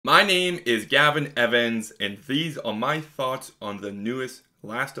My name is Gavin Evans, and these are my thoughts on the newest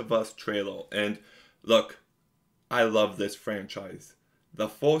Last of Us trailer. And look, I love this franchise. The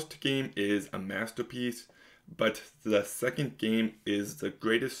first game is a masterpiece, but the second game is the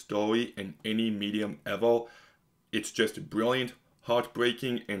greatest story in any medium ever. It's just brilliant,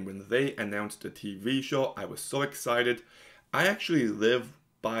 heartbreaking, and when they announced the TV show, I was so excited. I actually live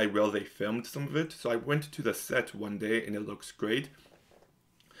by where they filmed some of it, so I went to the set one day and it looks great.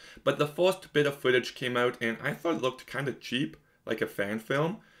 But the first bit of footage came out and I thought it looked kind of cheap, like a fan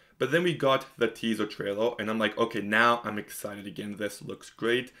film. But then we got the teaser trailer and I'm like, okay, now I'm excited again. This looks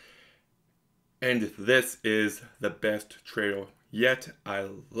great. And this is the best trailer yet. I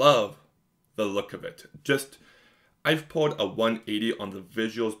love the look of it. I've poured a 180 on the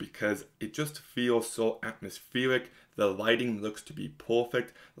visuals because it just feels so atmospheric. The lighting looks to be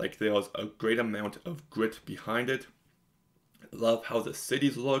perfect, like there's a great amount of grit behind it. Love how the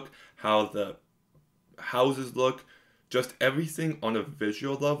cities look, how the houses look, just everything on a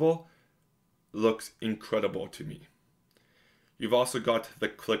visual level looks incredible to me. You've also got the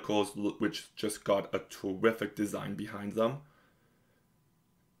clickers, which just got a terrific design behind them.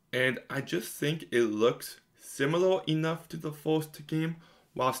 And I just think it looks similar enough to the first game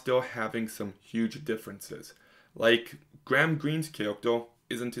while still having some huge differences. Like Graham Greene's character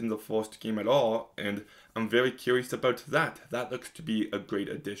isn't in the first game at all, and I'm very curious about that. That looks to be a great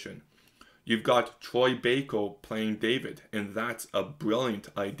addition. You've got Troy Baker playing David, and that's a brilliant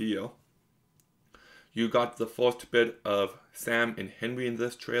idea. You got the first bit of Sam and Henry in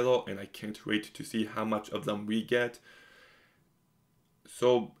this trailer, and I can't wait to see how much of them we get.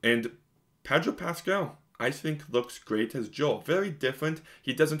 And Pedro Pascal, I think looks great as Joel. Very different.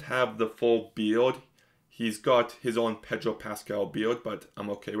 He doesn't have the full beard. He's got his own Pedro Pascal beard, but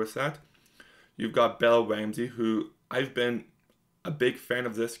I'm okay with that. You've got Bella Ramsey, who I've been a big fan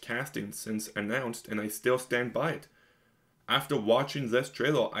of this casting since announced, and I still stand by it. After watching this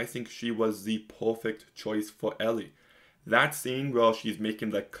trailer, I think she was the perfect choice for Ellie. That scene where she's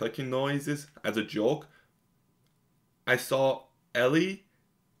making the clicking noises as a joke, I saw Ellie,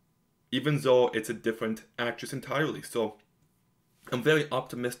 even though it's a different actress entirely. So I'm very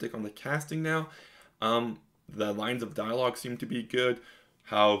optimistic on the casting now. The lines of dialogue seem to be good.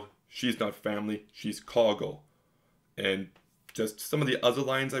 How she's not family, she's cargo. And just some of the other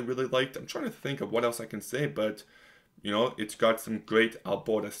lines I really liked. I'm trying to think of what else I can say, but you know, it's got some great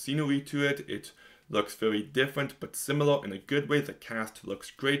Alberta scenery to it. It looks very different, but similar in a good way. The cast looks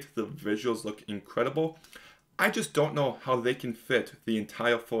great. The visuals look incredible. I just don't know how they can fit the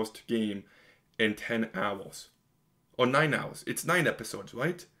entire first game in 10 hours. Or 9 hours. It's 9 episodes,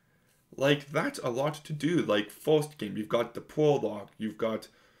 right? Like, that's a lot to do. Like, first game, you've got the prologue, you've got,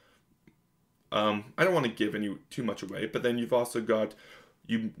 I don't want to give too much away, but then you've also got,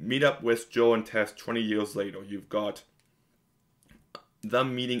 you meet up with Joe and Tess 20 years later. You've got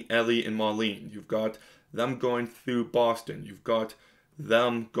them meeting Ellie and Marlene. You've got them going through Boston. You've got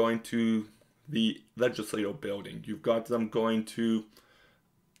them going to the legislative building. You've got them going to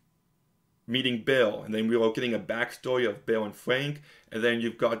meeting Bill, and then we were getting a backstory of Bill and Frank, and then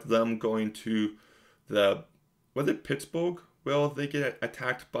you've got them going to was it Pittsburgh, where they get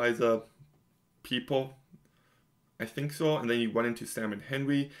attacked by the people? I think so. And then you run into Sam and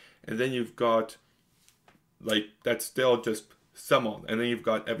Henry, and then you've got, like, that's still just summer, and then you've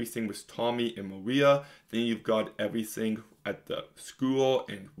got everything with Tommy and Maria, then you've got everything at the school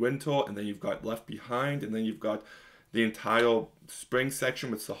and winter, and then you've got Left Behind, and then you've got the entire spring section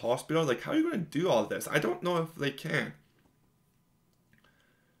with the hospital. Like, how are you going to do all this? I don't know if they can.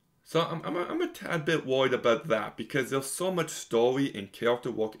 So I'm a tad bit worried about that because there's so much story and character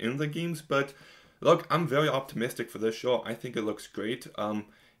work in the games. But look, I'm very optimistic for this show. I think it looks great.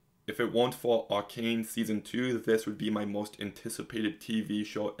 If it weren't for Arcane Season 2, this would be my most anticipated TV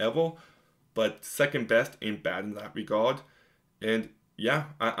show ever. But second best ain't bad in that regard. And yeah,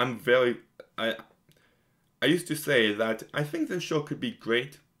 I used to say that I think this show could be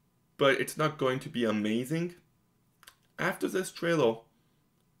great, but it's not going to be amazing. After this trailer,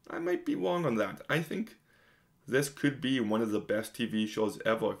 I might be wrong on that. I think this could be one of the best TV shows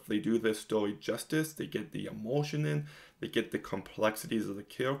ever. If they do this story justice, they get the emotion in, they get the complexities of the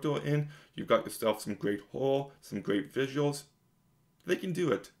character in, you've got yourself some great horror, some great visuals. They can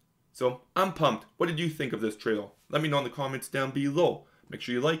do it. So I'm pumped. What did you think of this trailer? Let me know in the comments down below. Make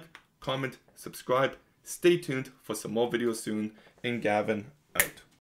sure you like, comment, subscribe. Stay tuned for some more videos soon, and Gavin